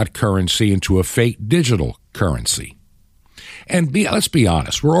fiat currency into a fake digital currency. And let's be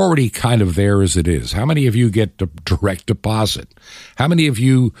honest, we're already kind of there as it is. How many of you get direct deposit? How many of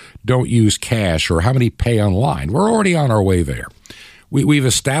you don't use cash, or how many pay online? We're already on our way there. We've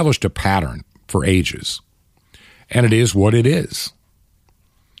established a pattern for ages, and it is what it is.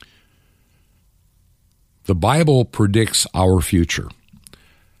 The Bible predicts our future.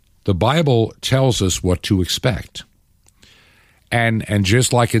 The Bible tells us what to expect. And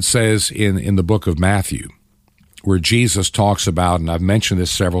just like it says in the book of Matthew, where Jesus talks about, and I've mentioned this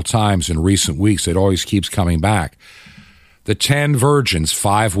several times in recent weeks, it always keeps coming back, the 10 virgins,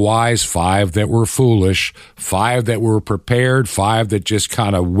 5 wise, 5 that were foolish, 5 that were prepared, 5 that just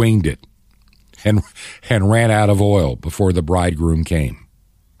kind of winged it and ran out of oil before the bridegroom came.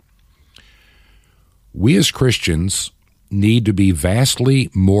 We as Christians need to be vastly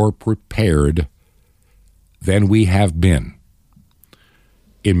more prepared than we have been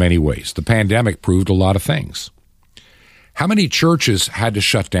in many ways. The pandemic proved a lot of things. How many churches had to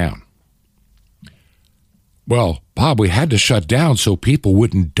shut down? Well, Bob, we had to shut down so people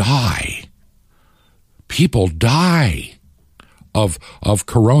wouldn't die. People die of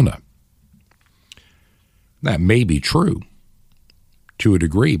corona. That may be true to a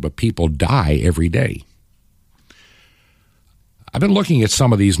degree, but people die every day. I've been looking at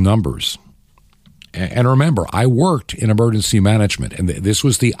some of these numbers. And remember, I worked in emergency management, and this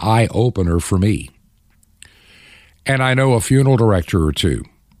was the eye-opener for me. And I know a funeral director or two,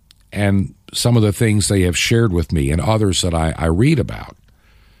 and some of the things they have shared with me and others that I read about.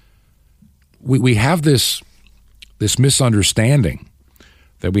 We have this misunderstanding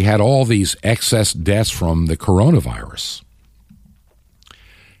that we had all these excess deaths from the coronavirus.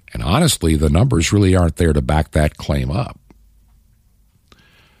 And honestly, the numbers really aren't there to back that claim up.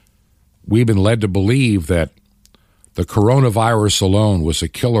 We've been led to believe that the coronavirus alone was a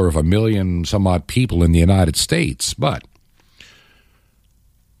killer of 1 million some odd people in the United States, but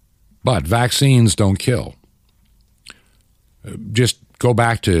vaccines don't kill. Just go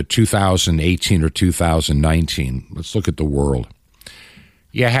back to 2018 or 2019. Let's look at the world.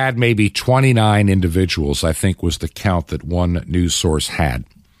 You had maybe 29 individuals, I think was the count that one news source had,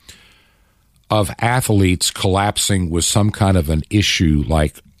 of athletes collapsing with some kind of an issue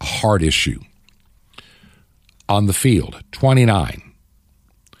like a heart issue on the field. 29.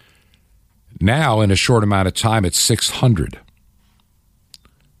 Now, in a short amount of time, it's 600.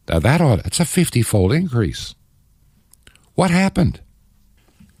 Now, that's a 50-fold increase. What happened?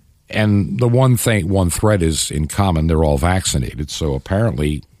 And the one thread is in common, they're all vaccinated. So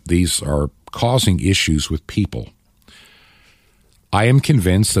apparently these are causing issues with people. I am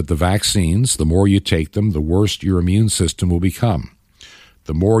convinced that the vaccines, the more you take them, the worse your immune system will become.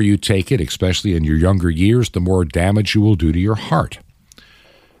 The more you take it, especially in your younger years, the more damage you will do to your heart.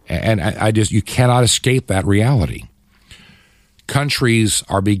 And you cannot escape that reality. Countries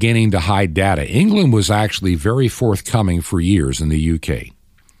are beginning to hide data. England was actually very forthcoming for years in the UK.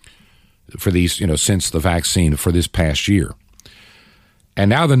 since the vaccine for this past year. And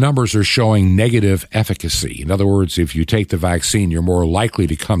now the numbers are showing negative efficacy. In other words, if you take the vaccine, you're more likely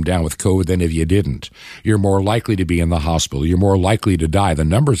to come down with COVID than if you didn't. You're more likely to be in the hospital. You're more likely to die. The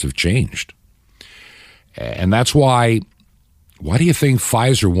numbers have changed. And that's why do you think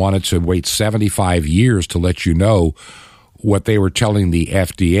Pfizer wanted to wait 75 years to let you know what they were telling the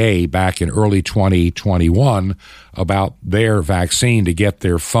FDA back in early 2021 about their vaccine to get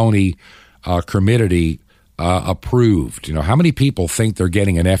their phony Comirnaty approved? How many people think they're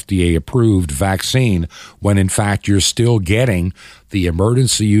getting an FDA-approved vaccine when, in fact, you're still getting the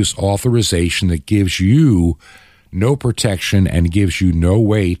emergency use authorization that gives you no protection and gives you no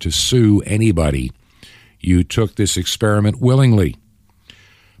way to sue anybody? You took this experiment willingly.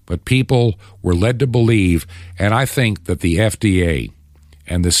 But people were led to believe, and I think that the FDA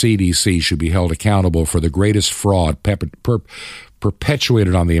and the CDC should be held accountable for the greatest fraud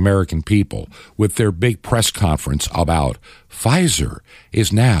perpetuated on the American people with their big press conference about Pfizer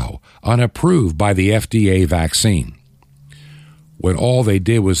is now unapproved by the FDA vaccine, when all they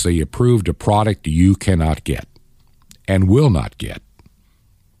did was they approved a product you cannot get and will not get,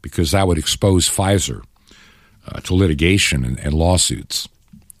 because that would expose Pfizer to litigation and lawsuits.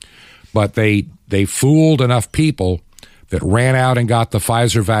 But they fooled enough people that ran out and got the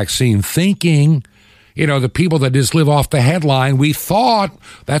Pfizer vaccine thinking, the people that just live off the headline, we thought,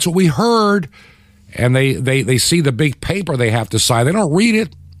 that's what we heard, and they see the big paper they have to sign. They don't read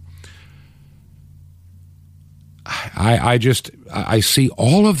it. I see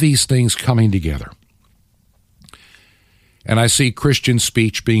all of these things coming together. And I see Christian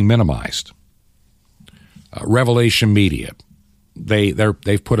speech being minimized. Revelation Media,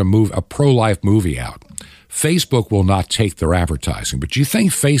 they've put a pro-life movie out. Facebook will not take their advertising, but do you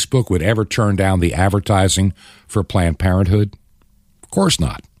think Facebook would ever turn down the advertising for Planned Parenthood? Of course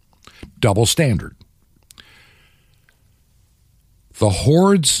not. Double standard. The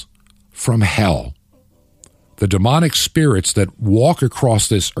hordes from hell, the demonic spirits that walk across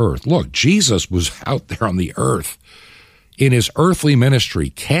this earth. Look, Jesus was out there on the earth in his earthly ministry,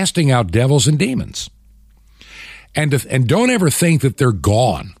 casting out devils and demons. And don't ever think that they're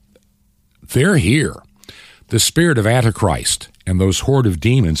gone. They're here. The spirit of Antichrist and those horde of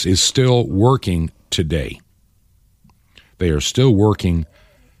demons is still working today. They are still working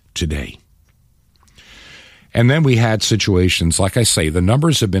today. And then we had situations, like I say, the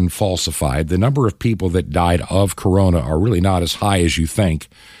numbers have been falsified. The number of people that died of corona are really not as high as you think.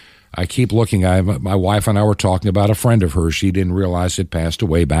 I keep looking. My wife and I were talking about a friend of hers. She didn't realize it passed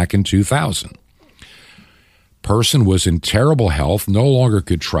away back in 2000. Person was in terrible health, no longer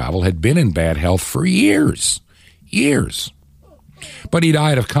could travel, had been in bad health for years. But he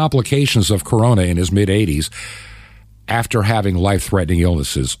died of complications of corona in his mid-80s after having life-threatening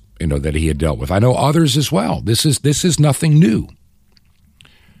illnesses, that he had dealt with. I know others as well. This is nothing new.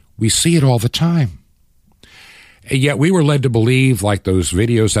 We see it all the time. And yet we were led to believe, like those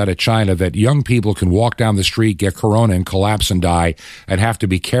videos out of China, that young people can walk down the street, get corona, and collapse and die, and have to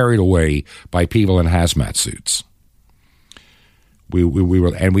be carried away by people in hazmat suits.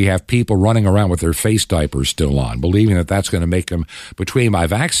 We have people running around with their face diapers still on, believing that that's going to make them, between my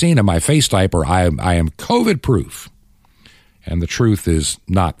vaccine and my face diaper, I am COVID-proof. And the truth is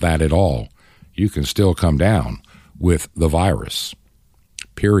not that at all. You can still come down with the virus,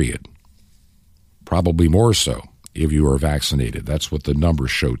 period. Probably more so if you are vaccinated. That's what the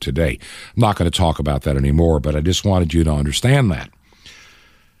numbers show today. I'm not going to talk about that anymore, but I just wanted you to understand that.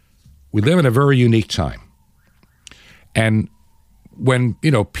 We live in a very unique time. And when,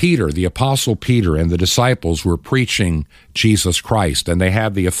 Peter, the Apostle Peter and the disciples were preaching Jesus Christ, and they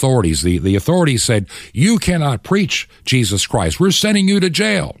had the authorities, the authorities said, you cannot preach Jesus Christ. We're sending you to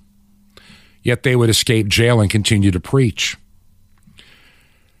jail. Yet they would escape jail and continue to preach.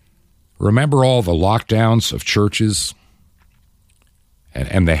 Remember all the lockdowns of churches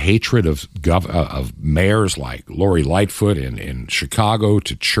and the hatred of mayors like Lori Lightfoot in Chicago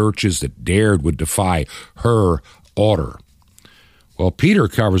to churches that would defy her order. Well, Peter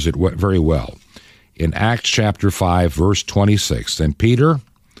covers it very well. In Acts chapter 5, verse 26, then Peter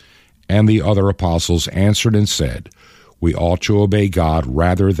and the other apostles answered and said, we ought to obey God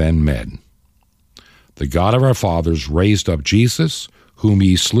rather than men. The God of our fathers raised up Jesus, whom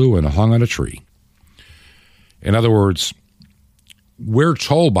ye slew and hung on a tree. In other words, we're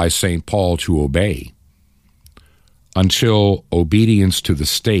told by St. Paul to obey until obedience to the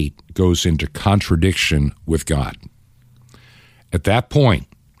state goes into contradiction with God. At that point,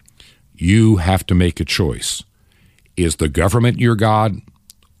 you have to make a choice. Is the government your God,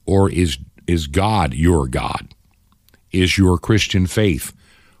 or is God your God? Is your Christian faith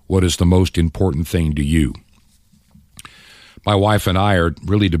what is the most important thing to you? My wife and I are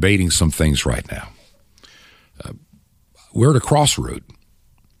really debating some things right now. We're at a crossroad.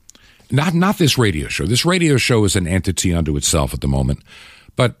 Not this radio show. This radio show is an entity unto itself at the moment.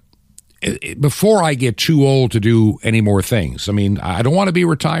 But before I get too old to do any more things, I mean, I don't want to be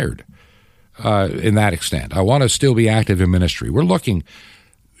retired in that extent. I want to still be active in ministry. We're looking,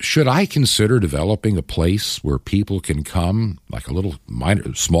 should I consider developing a place where people can come, like a little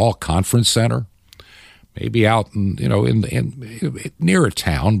small conference center? Maybe out in near a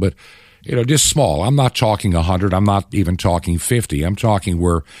town, but just small. I'm not talking 100. I'm not even talking 50. I'm talking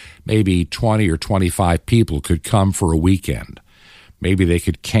where maybe 20 or 25 people could come for a weekend. Maybe they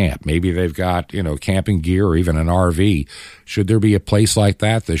could camp. Maybe they've got camping gear or even an RV. Should there be a place like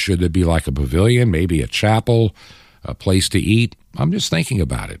that? Should there be like a pavilion, maybe a chapel, a place to eat? I'm just thinking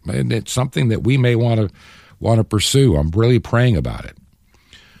about it, and it's something that we may want to pursue. I'm really praying about it.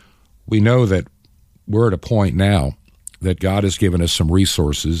 We know that we're at a point now that God has given us some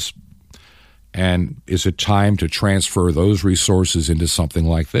resources, and is it time to transfer those resources into something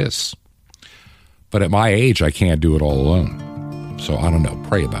like this? But at my age, I can't do it all alone. So I don't know.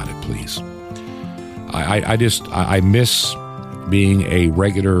 Pray about it, please. I miss being a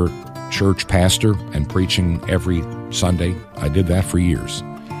regular church pastor and preaching every Sunday. I did that for years.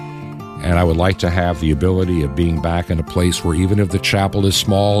 And I would like to have the ability of being back in a place where even if the chapel is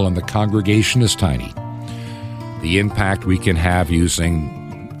small and the congregation is tiny, the impact we can have using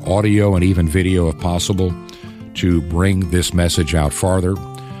audio and even video if possible to bring this message out farther,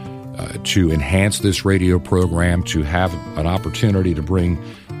 to enhance this radio program, to have an opportunity to bring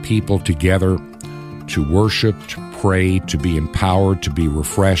people together to worship, to pray, to be empowered, to be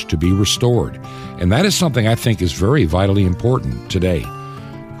refreshed, to be restored. And that is something I think is very vitally important today.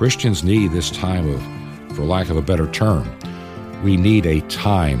 Christians need this time of, for lack of a better term, we need a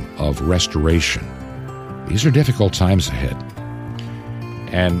time of restoration. These are difficult times ahead.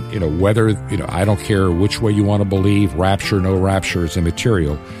 And, whether, I don't care which way you want to believe, rapture, no rapture is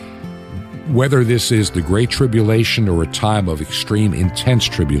immaterial. Whether this is the Great Tribulation or a time of extreme, intense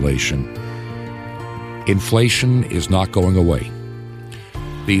tribulation, inflation is not going away.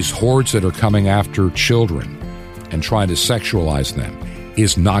 These hordes that are coming after children and trying to sexualize them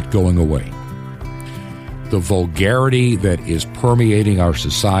is not going away. The vulgarity that is permeating our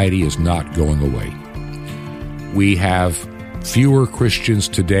society is not going away. We have fewer Christians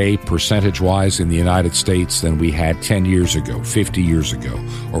today, percentage-wise, in the United States than we had 10 years ago, 50 years ago,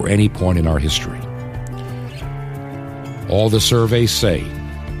 or any point in our history. All the surveys say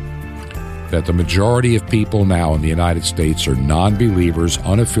that the majority of people now in the United States are non-believers,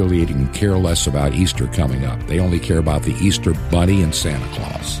 unaffiliated, and care less about Easter coming up. They only care about the Easter Bunny and Santa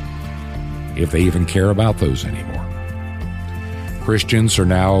Claus, if they even care about those anymore. Christians are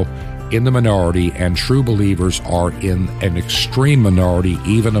now in the minority, and true believers are in an extreme minority,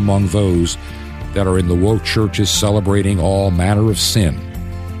 even among those that are in the woke churches celebrating all manner of sin.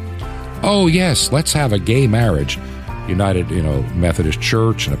 Oh, yes, let's have a gay marriage. United, Methodist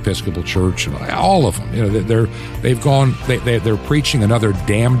Church and Episcopal Church, and all of them. They're preaching another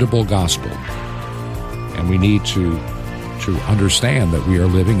damnable gospel, and we need to understand that we are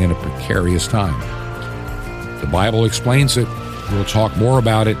living in a precarious time. The Bible explains it. We'll talk more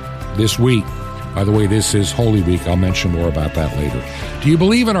about it this week. By the way, this is Holy Week. I'll mention more about that later. Do you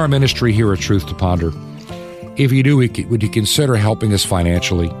believe in our ministry here at Truth to Ponder? If you do, would you consider helping us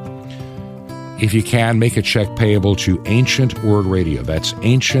financially? If you can, make a check payable to Ancient Word Radio. That's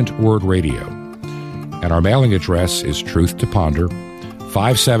Ancient Word Radio. And our mailing address is Truth to Ponder,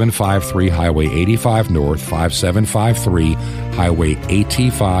 5753 Highway 85 North, 5753 Highway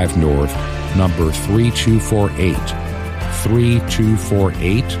 85 North, number 3248.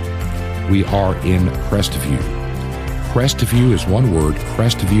 3248. We are in Crestview. Crestview is one word,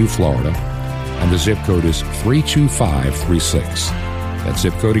 Crestview, Florida, and the zip code is 32536. That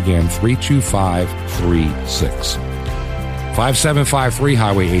zip code again, 32536. 5753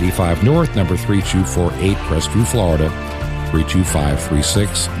 Highway 85 North, number 3248, Crestview, Florida,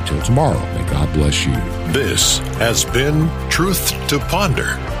 32536. Until tomorrow, may God bless you. This has been Truth to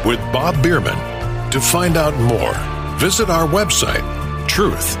Ponder with Bob Bierman. To find out more, visit our website,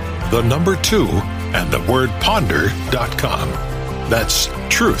 truth, 2, and the word ponder.com. That's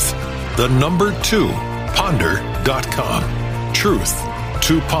truth, 2, ponder.com. Truth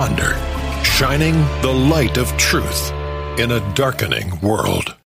to Ponder, shining the light of truth in a darkening world.